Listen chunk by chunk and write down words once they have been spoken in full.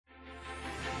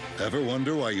Ever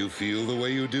wonder why you feel the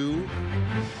way you do?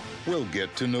 Well,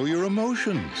 get to know your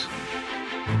emotions.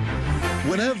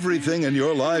 When everything in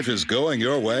your life is going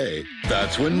your way,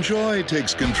 that's when joy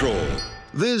takes control.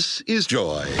 This is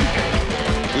joy.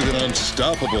 With an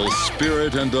unstoppable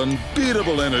spirit and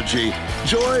unbeatable energy,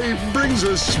 joy brings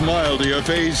a smile to your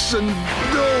face and,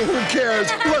 oh, who cares?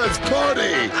 Let's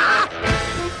party!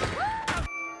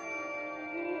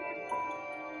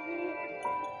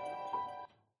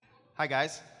 Hi,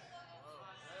 guys.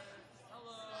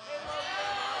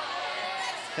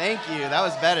 Thank you. That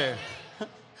was better.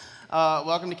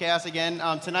 Welcome to Chaos again.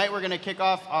 Tonight we're going to kick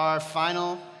off our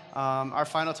final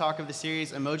talk of the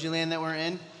series, Emojiland, that we're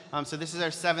in. So this is our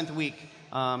 7th week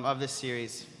of this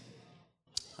series.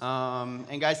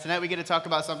 And guys, tonight we get to talk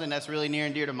about something that's really near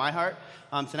and dear to my heart.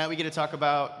 Tonight we get to talk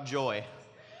about joy.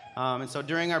 And so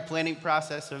during our planning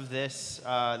process of this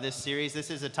series,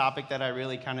 this is a topic that I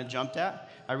really kind of jumped at.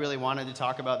 I really wanted to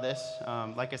talk about this.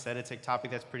 Like I said, it's a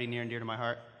topic that's pretty near and dear to my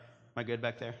heart. Am I good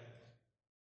back there?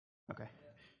 Okay.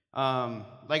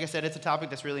 Like I said, it's a topic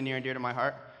that's really near and dear to my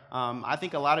heart. I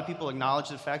think a lot of people acknowledge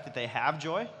the fact that they have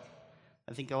joy.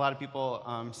 I think a lot of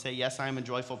people say, yes, I am a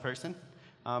joyful person.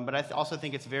 But I also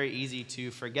think it's very easy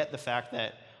to forget the fact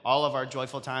that all of our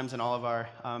joyful times and all of our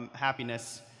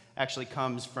happiness actually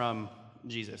comes from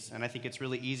Jesus. And I think it's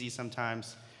really easy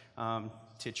sometimes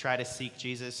to try to seek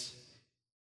Jesus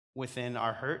within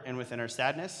our hurt and within our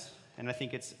sadness. And I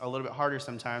think it's a little bit harder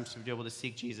sometimes to be able to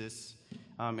seek Jesus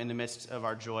in the midst of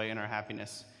our joy and our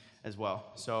happiness as well.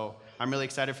 So I'm really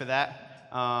excited for that.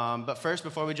 But first,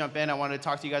 before we jump in, I wanted to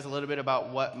talk to you guys a little bit about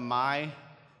what my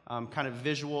kind of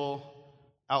visual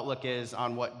outlook is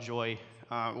on what joy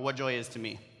is to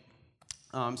me.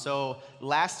 So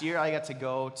last year, I got to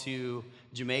go to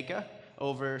Jamaica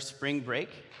over spring break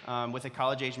with a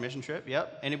college-age mission trip.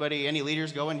 Yep. Any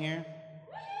leaders go in here?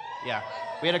 Yeah.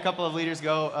 We had a couple of leaders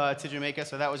go to Jamaica,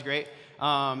 so that was great.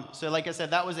 So like I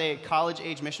said, that was a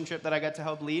college-age mission trip that I got to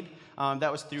help lead.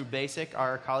 That was through BASIC,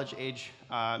 our college-age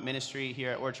ministry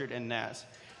here at Orchard and Naz.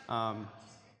 And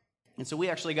so we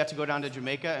actually got to go down to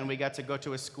Jamaica, and we got to go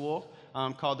to a school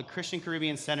called the Christian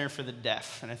Caribbean Center for the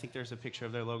Deaf. And I think there's a picture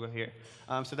of their logo here.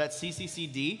 So that's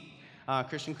CCCD,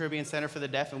 Christian Caribbean Center for the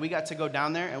Deaf. And we got to go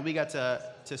down there, and we got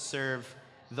to serve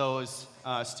those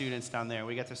students down there.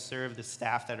 We got to serve the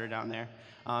staff that are down there.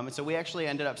 And so we actually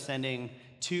ended up sending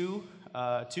two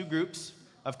groups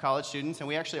of college students, and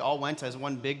we actually all went as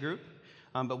one big group.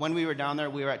 But when we were down there,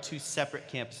 we were at 2 separate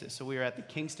campuses. So we were at the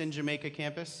Kingston, Jamaica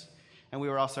campus, and we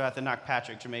were also at the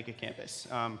Knockpatrick, Jamaica campus.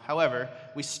 However,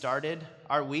 we started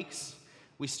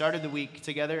the week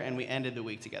together, and we ended the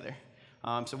week together.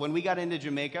 So when we got into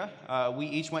Jamaica, we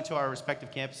each went to our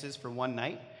respective campuses for one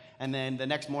night. And then the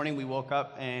next morning, we woke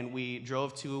up and we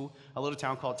drove to a little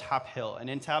town called Top Hill. And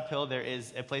in Top Hill, there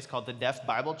is a place called the Deaf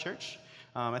Bible Church.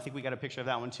 I think we got a picture of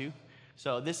that one too.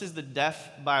 So this is the Deaf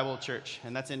Bible Church,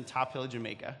 and that's in Top Hill,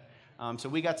 Jamaica. So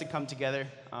we got to come together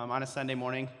on a Sunday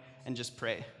morning and just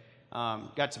pray.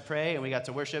 Got to pray and we got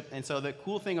to worship. And so the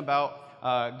cool thing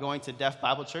about going to Deaf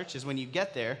Bible Church is when you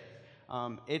get there,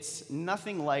 it's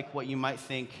nothing like what you might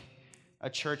think a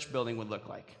church building would look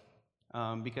like.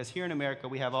 Because here in America,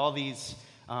 we have all these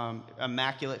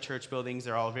immaculate church buildings.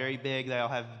 They're all very big. They all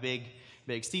have big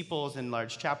steeples and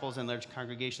large chapels and large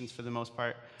congregations for the most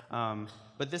part.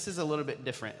 But this is a little bit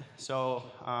different. So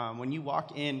when you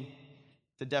walk in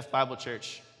the Deaf Bible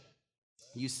Church,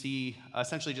 you see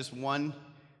essentially just one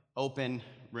open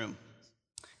room.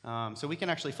 So we can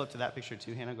actually flip to that picture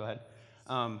too. Hannah, go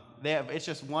ahead. It's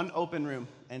just one open room.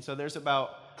 And so there's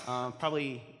about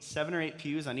probably 7 or 8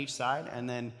 pews on each side, and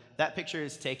then that picture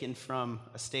is taken from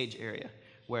a stage area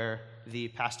where the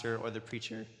pastor or the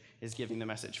preacher is giving the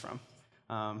message from.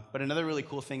 But another really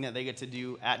cool thing that they get to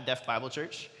do at Deaf Bible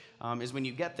Church is when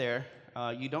you get there,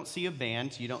 you don't see a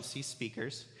band, you don't see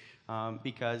speakers,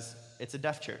 because it's a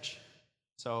deaf church.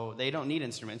 So they don't need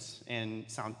instruments and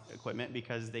sound equipment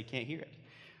because they can't hear it.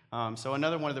 So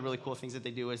another one of the really cool things that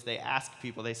they do is they ask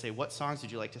people, they say, what songs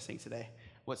would you like to sing today?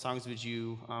 What songs would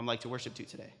you like to worship to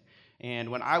today?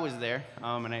 And when I was there,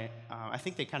 and I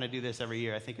think they kind of do this every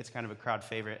year. I think it's kind of a crowd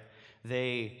favorite.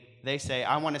 They say,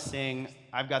 I want to sing,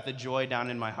 I've got the joy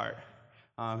down in my heart.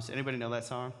 Does anybody know that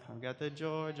song? I've got the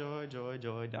joy, joy, joy,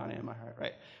 joy down in my heart,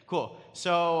 right? Cool.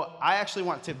 So I actually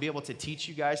want to be able to teach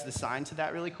you guys the sign to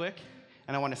that really quick,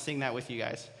 and I want to sing that with you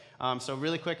guys. So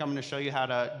really quick, I'm going to show you how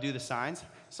to do the signs.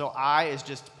 So I is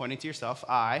just pointing to yourself.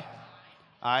 I.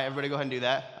 Everybody go ahead and do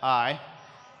that.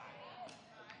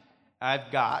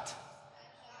 I've got.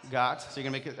 So you're going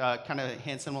to make it kind of a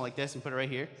hand symbol like this and put it right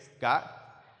here. Got.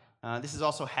 This is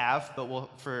also have, but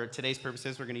for today's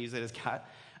purposes, we're going to use it as got.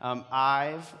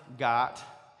 I've got,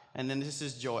 and then this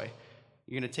is joy.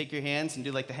 You're going to take your hands and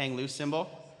do like the hang loose symbol,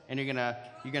 and you're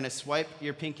going to swipe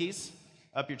your pinkies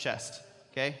up your chest,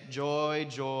 okay? Joy,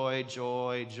 joy,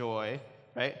 joy, joy,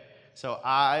 right? So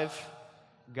I've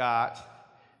got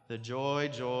the joy,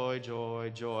 joy,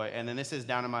 joy, joy. And then this is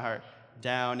down in my heart.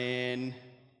 Down in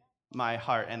my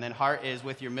heart. And then heart is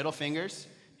with your middle fingers,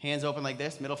 hands open like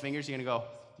this, middle fingers, you're going to go,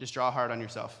 just draw a heart on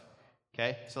yourself,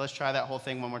 okay? So let's try that whole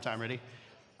thing one more time. Ready?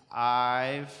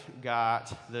 I've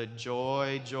got the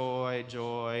joy, joy,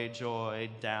 joy, joy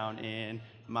down in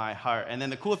my heart. And then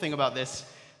the cool thing about this,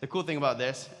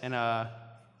 and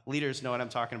leaders know what I'm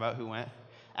talking about who went.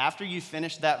 After you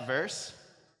finish that verse,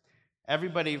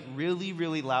 everybody really,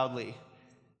 really loudly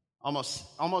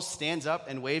almost stands up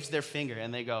and waves their finger,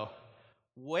 and they go,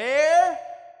 where?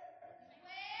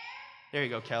 There you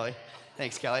go, Kelly.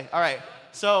 Thanks, Kelly. All right,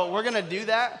 so we're going to do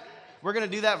that. We're going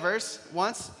to do that verse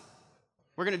once.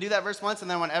 We're going to do that verse once, and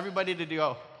then I want everybody to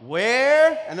go,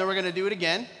 where? And then we're going to do it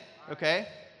again, okay?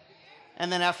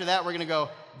 And then after that, we're going to go,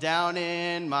 down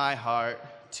in my heart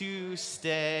to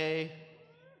stay.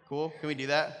 Cool? Can we do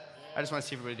that? I just want to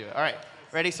see everybody do it. All right,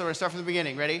 ready? So we're going to start from the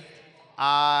beginning. Ready?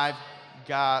 I've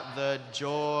got the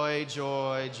joy,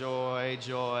 joy, joy,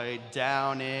 joy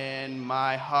down in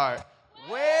my heart.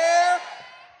 Where?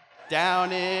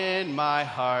 Down in my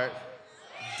heart.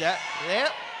 Yep.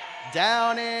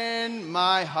 Down in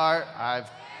my heart, I've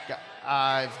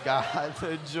got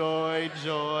the joy,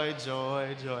 joy,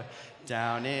 joy, joy.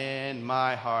 Down in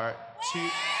my heart,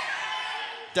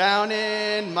 down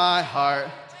in my heart,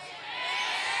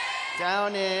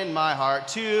 down in my heart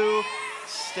to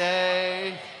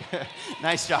stay.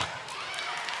 Nice job.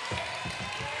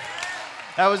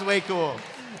 That was way cool.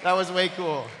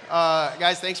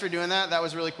 Guys, thanks for doing that. That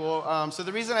was really cool. So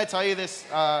the reason I tell you this.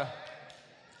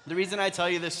 The reason I tell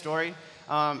you this story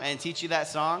and teach you that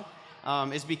song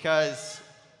is because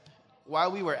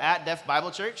while we were at Deaf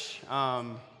Bible Church,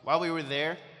 while we were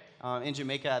there in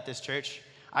Jamaica at this church,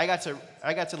 I got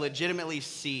to legitimately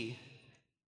see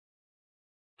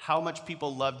how much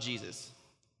people love Jesus.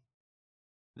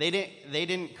 They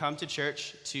didn't come to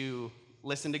church to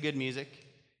listen to good music.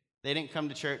 They didn't come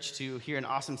to church to hear an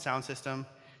awesome sound system.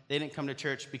 They didn't come to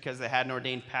church because they had an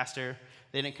ordained pastor.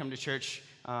 They didn't come to church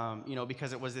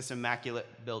because it was this immaculate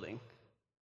building.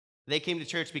 They came to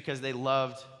church because they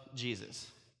loved Jesus.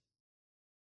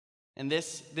 And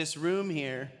this room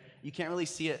here, you can't really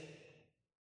see it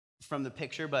from the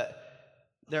picture, but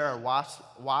there are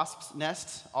wasps'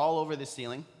 nests all over the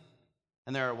ceiling,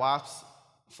 and there are wasps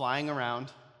flying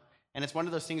around. And it's one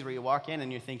of those things where you walk in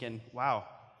and you're thinking, wow,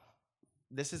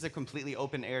 this is a completely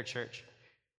open-air church.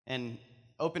 And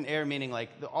open air meaning like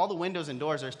all the windows and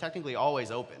doors are technically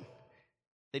always open.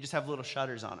 They just have little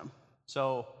shutters on them.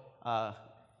 So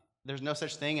there's no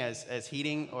such thing as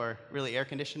heating or really air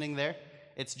conditioning there.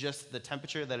 It's just the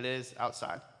temperature that it is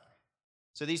outside.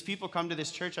 So these people come to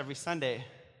this church every Sunday,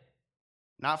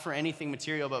 not for anything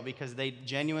material, but because they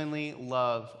genuinely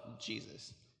love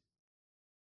Jesus.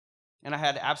 And I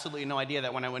had absolutely no idea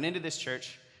that when I went into this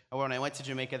church, or when I went to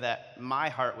Jamaica, that my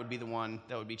heart would be the one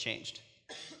that would be changed.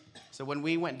 So when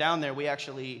we went down there, we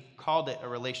actually called it a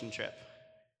relation trip,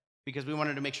 because we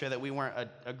wanted to make sure that we weren't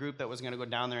a group that was going to go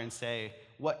down there and say,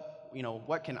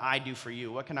 what can I do for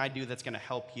you? What can I do that's going to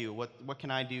help you? What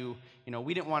can I do?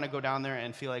 We didn't want to go down there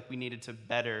and feel like we needed to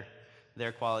better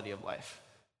their quality of life.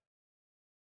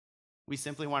 We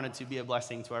simply wanted to be a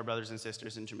blessing to our brothers and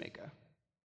sisters in Jamaica.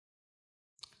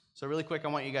 So really quick, I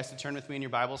want you guys to turn with me in your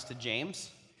Bibles to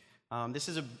James. This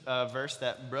is a verse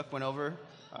that Brooke went over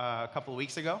a couple of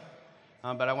weeks ago.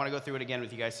 But I want to go through it again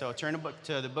with you guys. So turn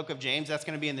to the book of James. That's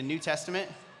going to be in the New Testament.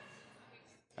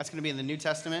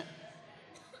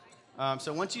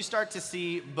 So once you start to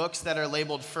see books that are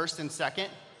labeled 1st and 2nd,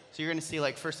 so you're going to see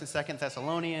like 1st and 2nd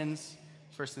Thessalonians,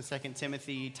 1st and 2nd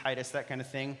Timothy, Titus, that kind of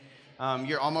thing.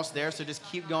 You're almost there, so just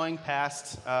keep going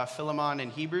past Philemon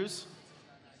and Hebrews.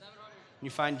 You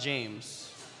find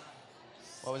James.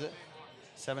 What was it?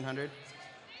 700?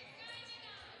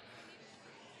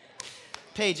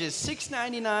 Pages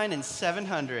 699 and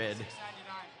 700.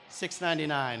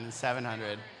 699 and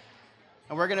 700.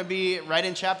 And we're going to be right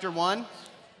in chapter 1.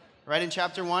 And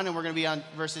we're going to be on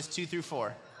verses 2 through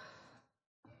 4.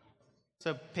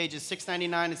 So pages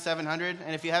 699 and 700.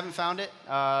 And if you haven't found it,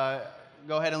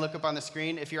 go ahead and look up on the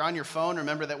screen. If you're on your phone,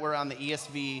 remember that we're on the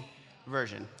ESV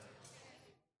version.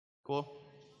 Cool?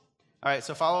 All right,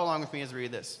 so follow along with me as we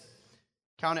read this.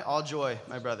 Count it all joy,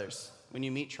 my brothers, when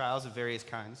you meet trials of various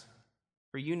kinds.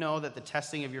 For you know that the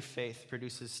testing of your faith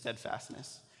produces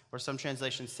steadfastness. Or some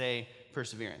translations say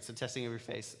perseverance. The testing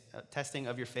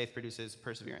of your faith produces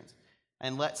perseverance.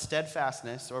 And let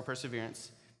steadfastness or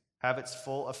perseverance have its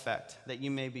full effect, that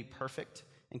you may be perfect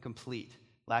and complete,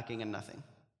 lacking in nothing.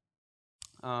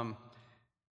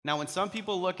 Now, when some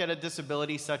people look at a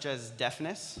disability such as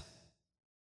deafness,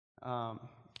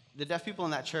 the deaf people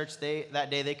in that church, that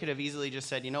day, they could have easily just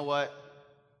said, you know what,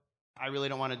 I really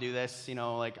don't want to do this.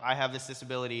 Like, I have this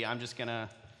disability. I'm just gonna,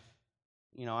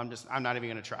 I'm not even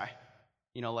gonna try.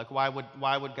 Like, why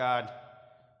would God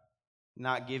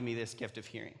not give me this gift of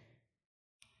hearing?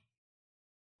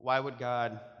 Why would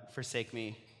God forsake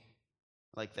me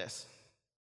like this?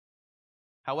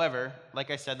 However, like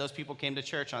I said, those people came to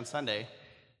church on Sunday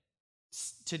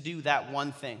to do that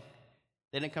one thing.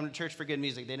 They didn't come to church for good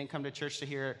music. They didn't come to church to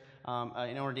hear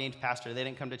an ordained pastor. They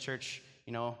didn't come to church,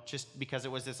 just because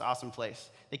it was this awesome place.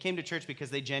 They came to church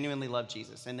because they genuinely loved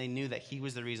Jesus, and they knew that he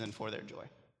was the reason for their joy.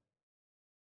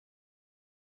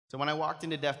 So when I walked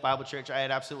into Deaf Bible Church, I had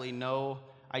absolutely no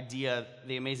idea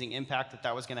the amazing impact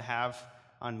that was going to have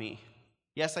on me.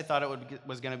 Yes, I thought it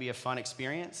was going to be a fun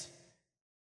experience,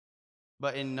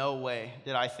 but in no way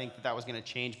did I think that was going to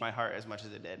change my heart as much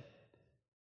as it did.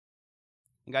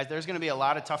 And guys, there's going to be a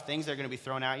lot of tough things that are going to be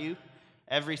thrown at you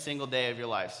every single day of your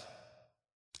lives.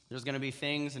 There's going to be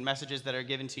things and messages that are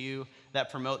given to you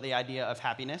that promote the idea of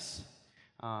happiness.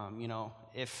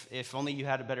 If only you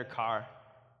had a better car,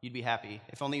 you'd be happy.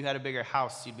 If only you had a bigger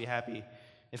house, you'd be happy.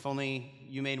 If only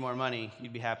you made more money,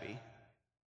 you'd be happy.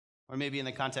 Or maybe in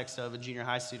the context of a junior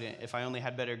high student, if I only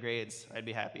had better grades, I'd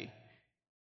be happy.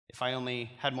 If I only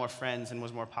had more friends and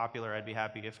was more popular, I'd be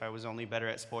happy. If I was only better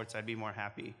at sports, I'd be more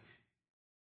happy.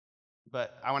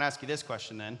 But I want to ask you this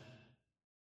question then.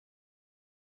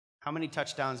 How many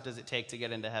touchdowns does it take to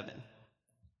get into heaven?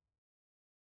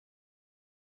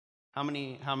 How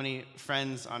many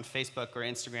friends on Facebook or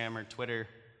Instagram or Twitter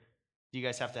do you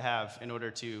guys have to have in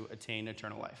order to attain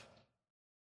eternal life?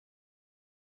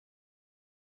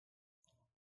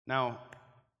 Now,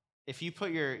 if you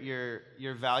put your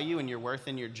value and your worth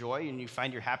and your joy and you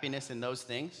find your happiness in those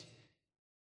things,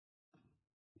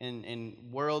 in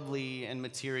worldly and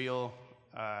material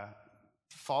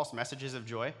false messages of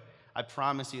joy, I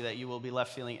promise you that you will be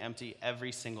left feeling empty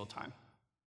every single time.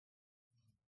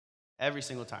 Every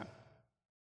single time.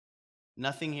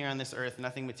 Nothing here on this earth,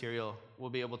 nothing material, will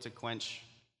be able to quench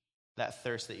that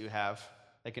thirst that you have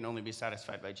that can only be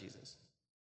satisfied by Jesus.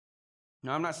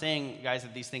 Now, I'm not saying, guys,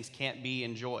 that these things can't be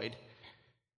enjoyed,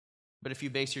 but if you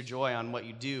base your joy on what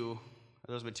you do,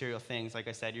 those material things, like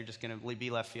I said, you're just going to be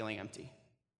left feeling empty.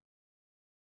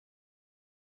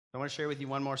 I want to share with you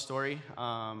one more story,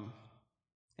 and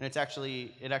it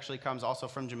actually comes also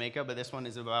from Jamaica, but this one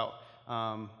is about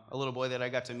a little boy that I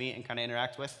got to meet and kind of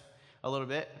interact with a little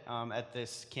bit at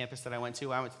this campus that I went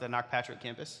to. I went to the Knockpatrick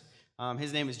campus.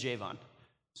 His name is Javon.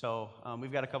 So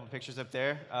we've got a couple pictures up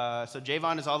there. So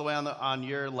Javon is all the way on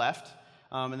your left,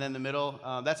 and then the middle,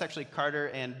 that's actually Carter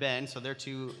and Ben, so they're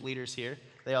two leaders here.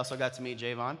 They also got to meet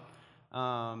Javon.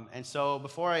 And so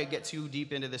before I get too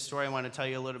deep into this story, I want to tell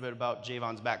you a little bit about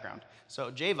Javon's background.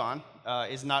 So Javon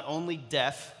is not only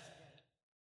deaf,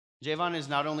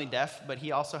 but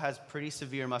he also has pretty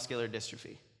severe muscular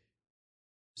dystrophy.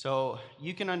 So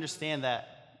you can understand that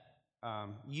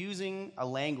using a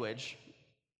language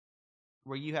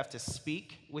where you have to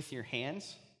speak with your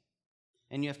hands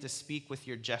and you have to speak with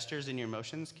your gestures and your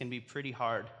motions can be pretty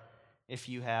hard if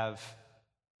you have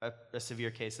a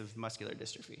severe case of muscular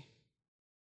dystrophy.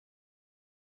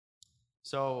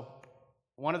 So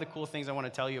one of the cool things I want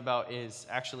to tell you about is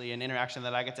actually an interaction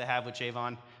that I get to have with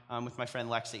Javon with my friend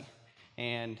Lexi.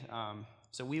 And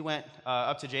so we went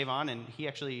up to Javon, and he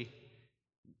actually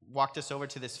walked us over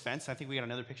to this fence. I think we got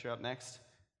another picture up next.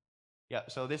 Yeah,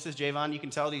 so this is Javon. You can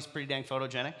tell he's pretty dang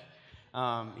photogenic.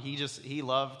 He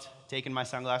loved taking my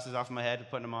sunglasses off of my head and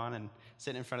putting them on and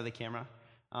sitting in front of the camera.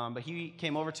 But he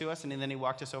came over to us, and then he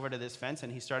walked us over to this fence,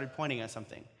 and he started pointing at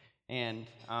something. And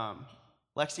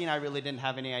Lexi and I really didn't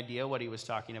have any idea what he was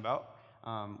talking about.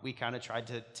 We kind of tried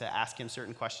to ask him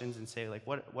certain questions and say, like,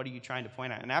 what are you trying to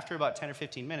point at? And after about 10 or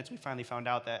 15 minutes, we finally found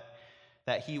out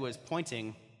that he was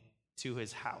pointing to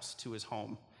his house, to his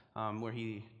home, where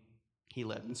he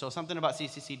lived. And so something about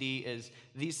CCCD is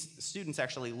these students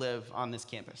actually live on this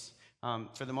campus.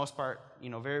 For the most part,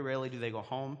 very rarely do they go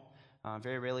home.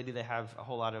 Very rarely do they have a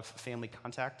whole lot of family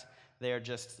contact. They are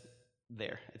just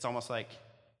there. It's almost like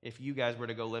if you guys were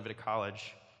to go live at a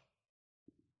college,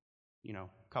 a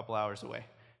couple hours away.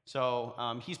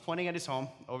 So he's pointing at his home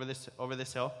over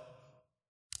this hill.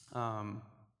 And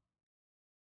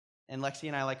Lexi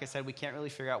and I, like I said, we can't really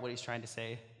figure out what he's trying to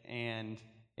say. And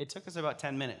it took us about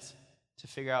 10 minutes to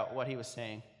figure out what he was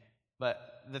saying.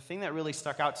 But the thing that really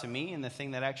stuck out to me, and the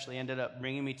thing that actually ended up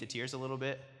bringing me to tears a little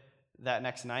bit, that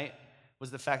next night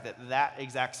was the fact that that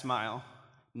exact smile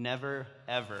never,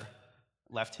 ever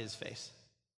left his face.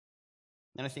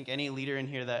 And I think any leader in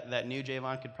here that knew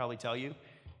Javon could probably tell you,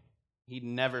 he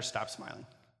never stopped smiling,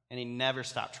 and he never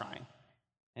stopped trying,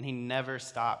 and he never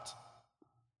stopped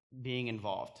being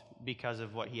involved because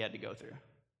of what he had to go through.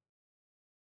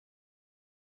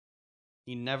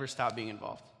 He never stopped being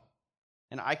involved.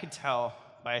 And I could tell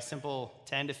by a simple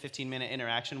 10 to 15-minute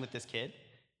interaction with this kid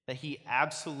that he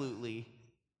absolutely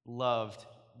loved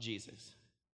Jesus.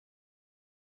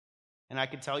 And I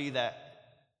could tell you that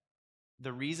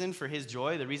the reason for his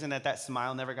joy, the reason that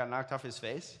smile never got knocked off his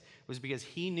face, was because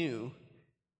he knew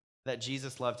that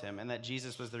Jesus loved him and that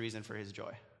Jesus was the reason for his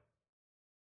joy.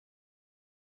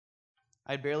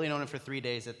 I'd barely known him for 3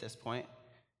 days at this point,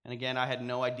 and again, I had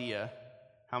no idea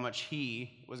how much he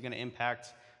was going to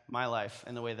impact my life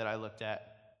and the way that I looked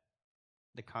at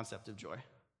the concept of joy.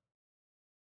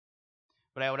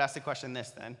 But I would ask the question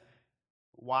this then: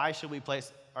 why should we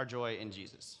place our joy in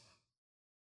Jesus?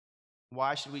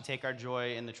 Why should we take our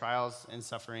joy in the trials and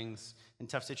sufferings and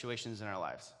tough situations in our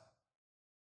lives?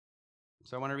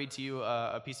 So I want to read to you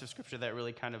a piece of scripture that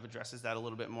really kind of addresses that a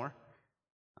little bit more.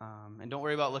 And don't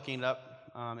worry about looking it up.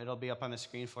 It'll be up on the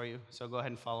screen for you, so go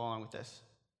ahead and follow along with this.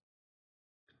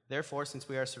 Therefore, since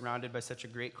we are surrounded by such a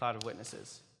great cloud of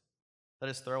witnesses, let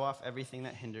us throw off everything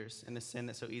that hinders and the sin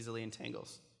that so easily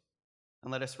entangles.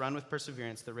 And let us run with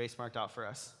perseverance the race marked out for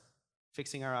us,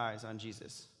 fixing our eyes on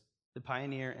Jesus, the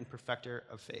pioneer and perfecter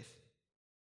of faith.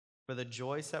 For the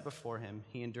joy set before him,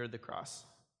 he endured the cross,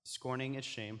 scorning its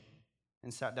shame,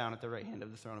 and sat down at the right hand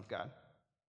of the throne of God.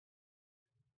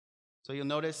 So you'll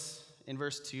notice in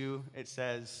verse 2, it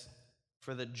says,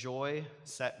 for the joy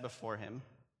set before him,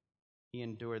 he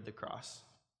endured the cross.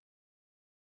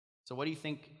 So what do you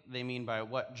think they mean by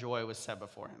what joy was set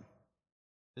before him?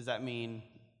 Does that mean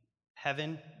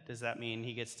heaven? Does that mean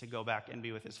he gets to go back and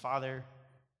be with his Father?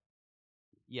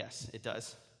 Yes, it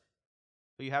does.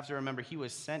 But you have to remember, he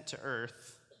was sent to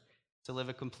earth to live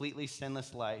a completely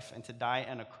sinless life and to die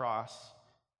on a cross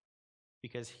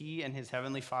because he and his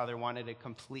heavenly Father wanted a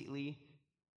completely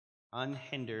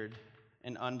unhindered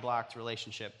and unblocked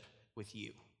relationship with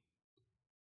you.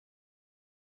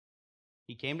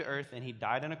 He came to earth and he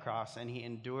died on a cross and he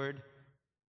endured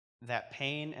that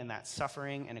pain and that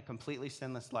suffering and a completely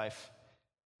sinless life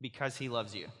because he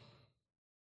loves you.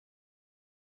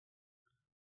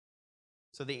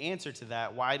 So the answer to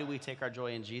that, why do we take our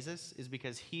joy in Jesus, is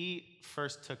because he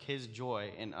first took his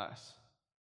joy in us.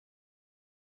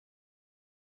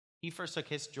 He first took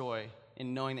his joy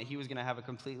in knowing that he was going to have a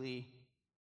completely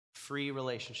free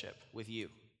relationship with you,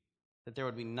 that there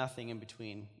would be nothing in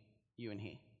between you and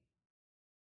he.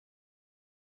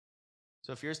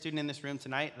 So if you're a student in this room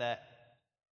tonight that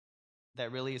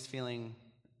really is feeling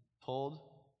pulled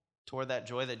toward that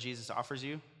joy that Jesus offers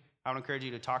you, I would encourage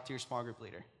you to talk to your small group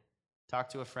leader. Talk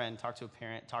to a friend, talk to a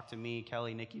parent, talk to me,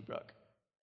 Kelly, Nikki, Brooke.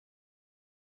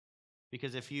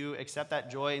 Because if you accept that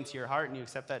joy into your heart and you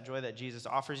accept that joy that Jesus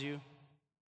offers you,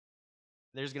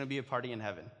 there's going to be a party in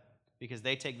heaven because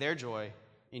they take their joy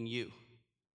in you.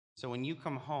 So when you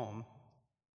come home,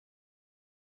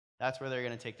 that's where they're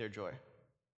going to take their joy.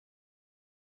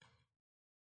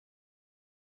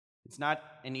 It's not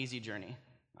an easy journey,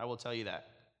 I will tell you that.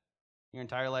 Your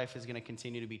entire life is going to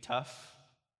continue to be tough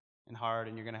and hard,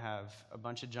 and you're going to have a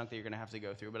bunch of junk that you're going to have to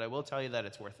go through, but I will tell you that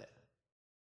it's worth it.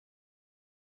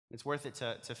 It's worth it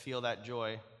to feel that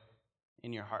joy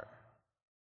in your heart.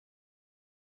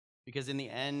 Because in the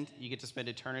end, you get to spend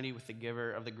eternity with the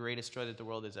giver of the greatest joy that the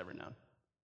world has ever known.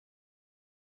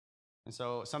 And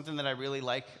so something that I really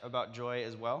like about joy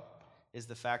as well is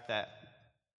the fact that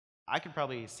I could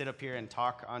probably sit up here and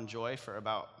talk on joy for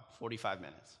about 45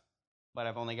 minutes, but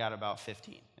I've only got about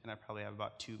 15, and I probably have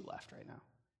about 2 left right now.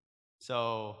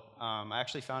 So I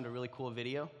actually found a really cool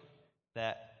video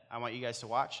that I want you guys to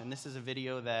watch, and this is a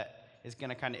video that is going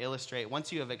to kind of illustrate,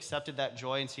 once you have accepted that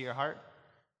joy into your heart,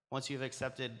 once you've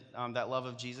accepted that love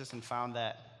of Jesus and found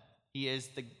that he is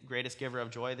the greatest giver of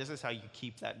joy, this is how you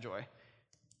keep that joy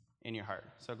in your heart.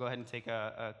 So go ahead and take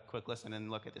a quick listen and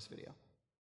look at this video.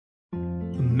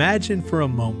 Imagine for a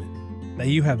moment that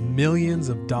you have millions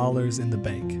of dollars in the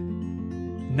bank.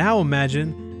 Now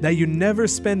imagine that you never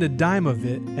spend a dime of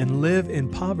it and live in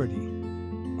poverty.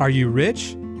 Are you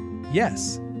rich?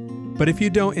 Yes. But if you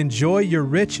don't enjoy your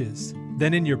riches,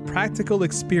 then in your practical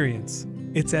experience,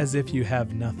 it's as if you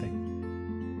have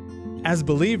nothing. As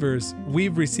believers,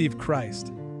 we've received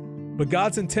Christ. But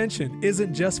God's intention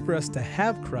isn't just for us to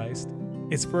have Christ,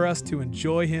 it's for us to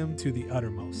enjoy him to the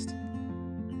uttermost.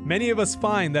 Many of us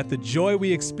find that the joy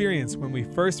we experience when we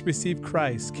first receive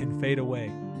Christ can fade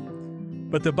away.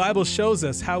 But the Bible shows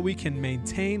us how we can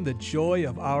maintain the joy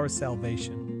of our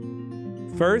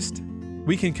salvation. First,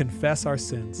 we can confess our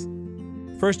sins.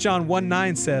 1 John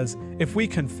 1:9 says, "If we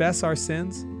confess our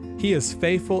sins, He is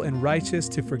faithful and righteous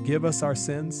to forgive us our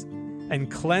sins and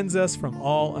cleanse us from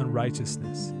all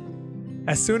unrighteousness."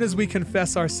 As soon as we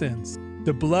confess our sins,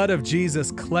 the blood of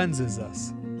Jesus cleanses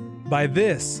us. By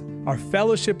this, our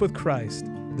fellowship with Christ,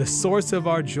 the source of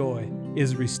our joy,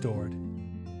 is restored.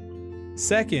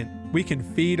 Second, we can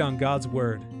feed on God's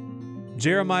word.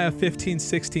 Jeremiah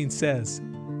 15:16 says,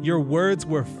 "Your words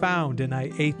were found and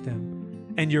I ate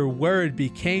them, and your word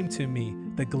became to me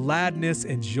the gladness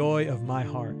and joy of my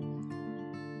heart."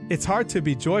 It's hard to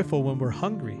be joyful when we're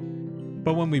hungry,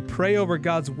 but when we pray over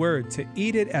God's word to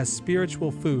eat it as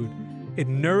spiritual food, it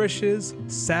nourishes,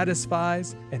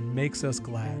 satisfies, and makes us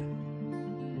glad.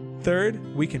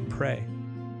 Third, we can pray.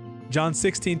 John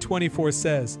 16:24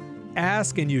 says,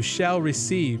 "Ask and you shall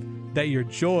receive, that your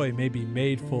joy may be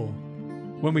made full."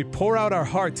 When we pour out our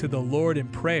heart to the Lord in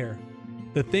prayer,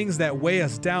 the things that weigh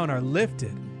us down are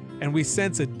lifted, and we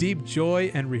sense a deep joy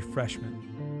and refreshment.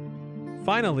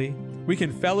 Finally, we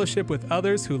can fellowship with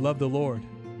others who love the Lord.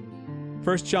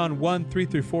 1 John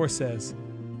 1:3-4 says,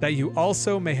 "That you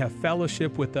also may have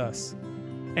fellowship with us.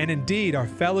 And indeed, our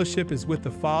fellowship is with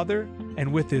the Father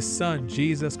and with His Son,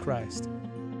 Jesus Christ.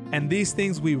 And these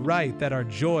things we write, that our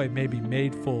joy may be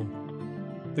made full."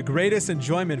 The greatest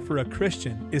enjoyment for a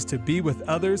Christian is to be with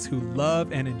others who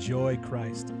love and enjoy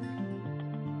Christ.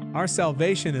 Our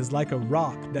salvation is like a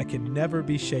rock that can never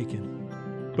be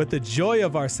shaken. But the joy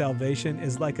of our salvation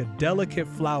is like a delicate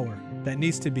flower that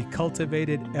needs to be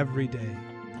cultivated every day.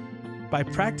 By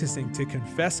practicing to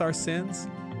confess our sins,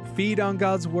 feed on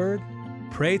God's word,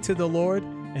 pray to the Lord,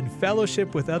 and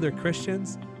fellowship with other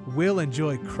Christians, we'll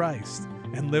enjoy Christ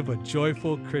and live a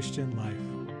joyful Christian life.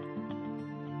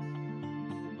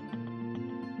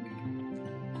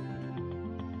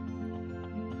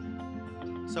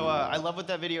 So I love what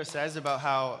that video says about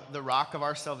how the rock of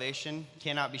our salvation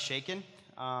cannot be shaken,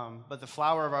 but the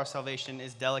flower of our salvation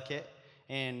is delicate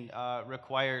and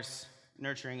requires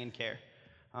nurturing and care.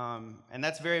 And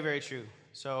that's very, very true.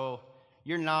 So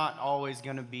you're not always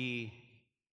going to be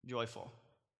joyful.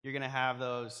 You're going to have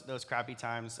those crappy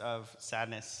times of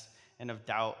sadness and of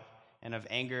doubt and of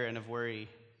anger and of worry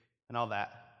and all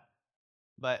that.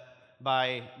 But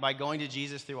by going to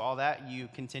Jesus through all that, you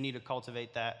continue to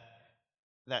cultivate that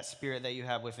spirit that you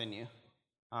have within you.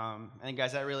 And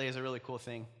guys, that really is a really cool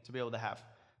thing to be able to have.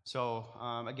 So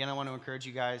again, I want to encourage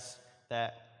you guys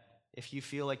that if you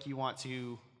feel like you want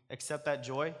to accept that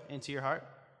joy into your heart,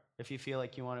 if you feel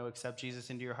like you want to accept Jesus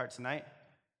into your heart tonight,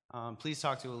 please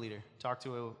talk to a leader. Talk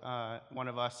to one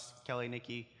of us, Kelly,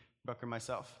 Nikki, Brooke, or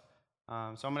myself.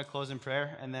 So I'm going to close in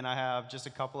prayer, and then I have just a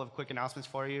couple of quick announcements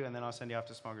for you, and then I'll send you off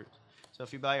to small groups. So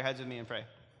if you bow your heads with me and pray.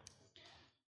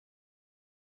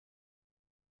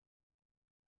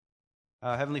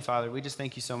 Heavenly Father, we just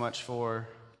thank you so much for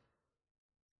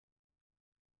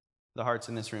the hearts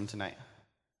in this room tonight.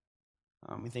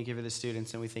 We thank you for the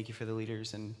students, and we thank you for the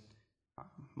leaders, and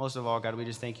most of all, God, we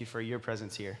just thank you for your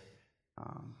presence here.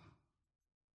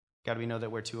 God, we know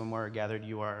that where two or more are gathered,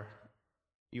 you are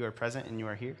present and you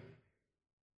are here.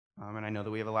 And I know that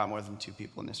we have a lot more than two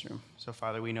people in this room. So,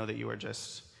 Father, we know that you are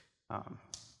just,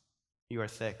 you are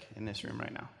thick in this room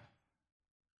right now.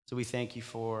 So we thank you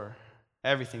for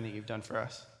everything that you've done for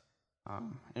us.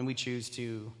 And we choose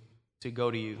to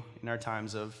go to you in our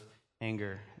times of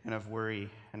anger and of worry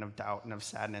and of doubt and of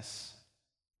sadness.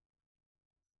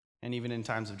 And even in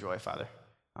times of joy, Father.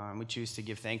 We choose to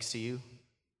give thanks to you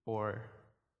for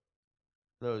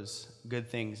those good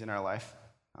things in our life,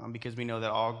 because we know that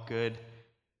all good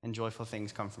and joyful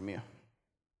things come from you.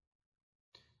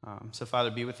 So, Father,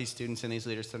 be with these students and these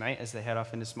leaders tonight as they head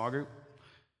off into small group.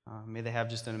 May they have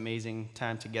just an amazing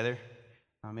time together.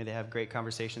 May they have great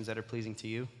conversations that are pleasing to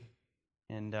you.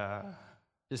 And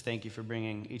just thank you for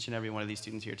bringing each and every one of these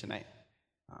students here tonight.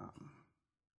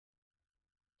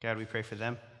 God, we pray for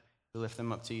them. We lift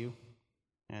them up to you.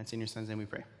 And it's in your Son's name we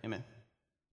pray. Amen.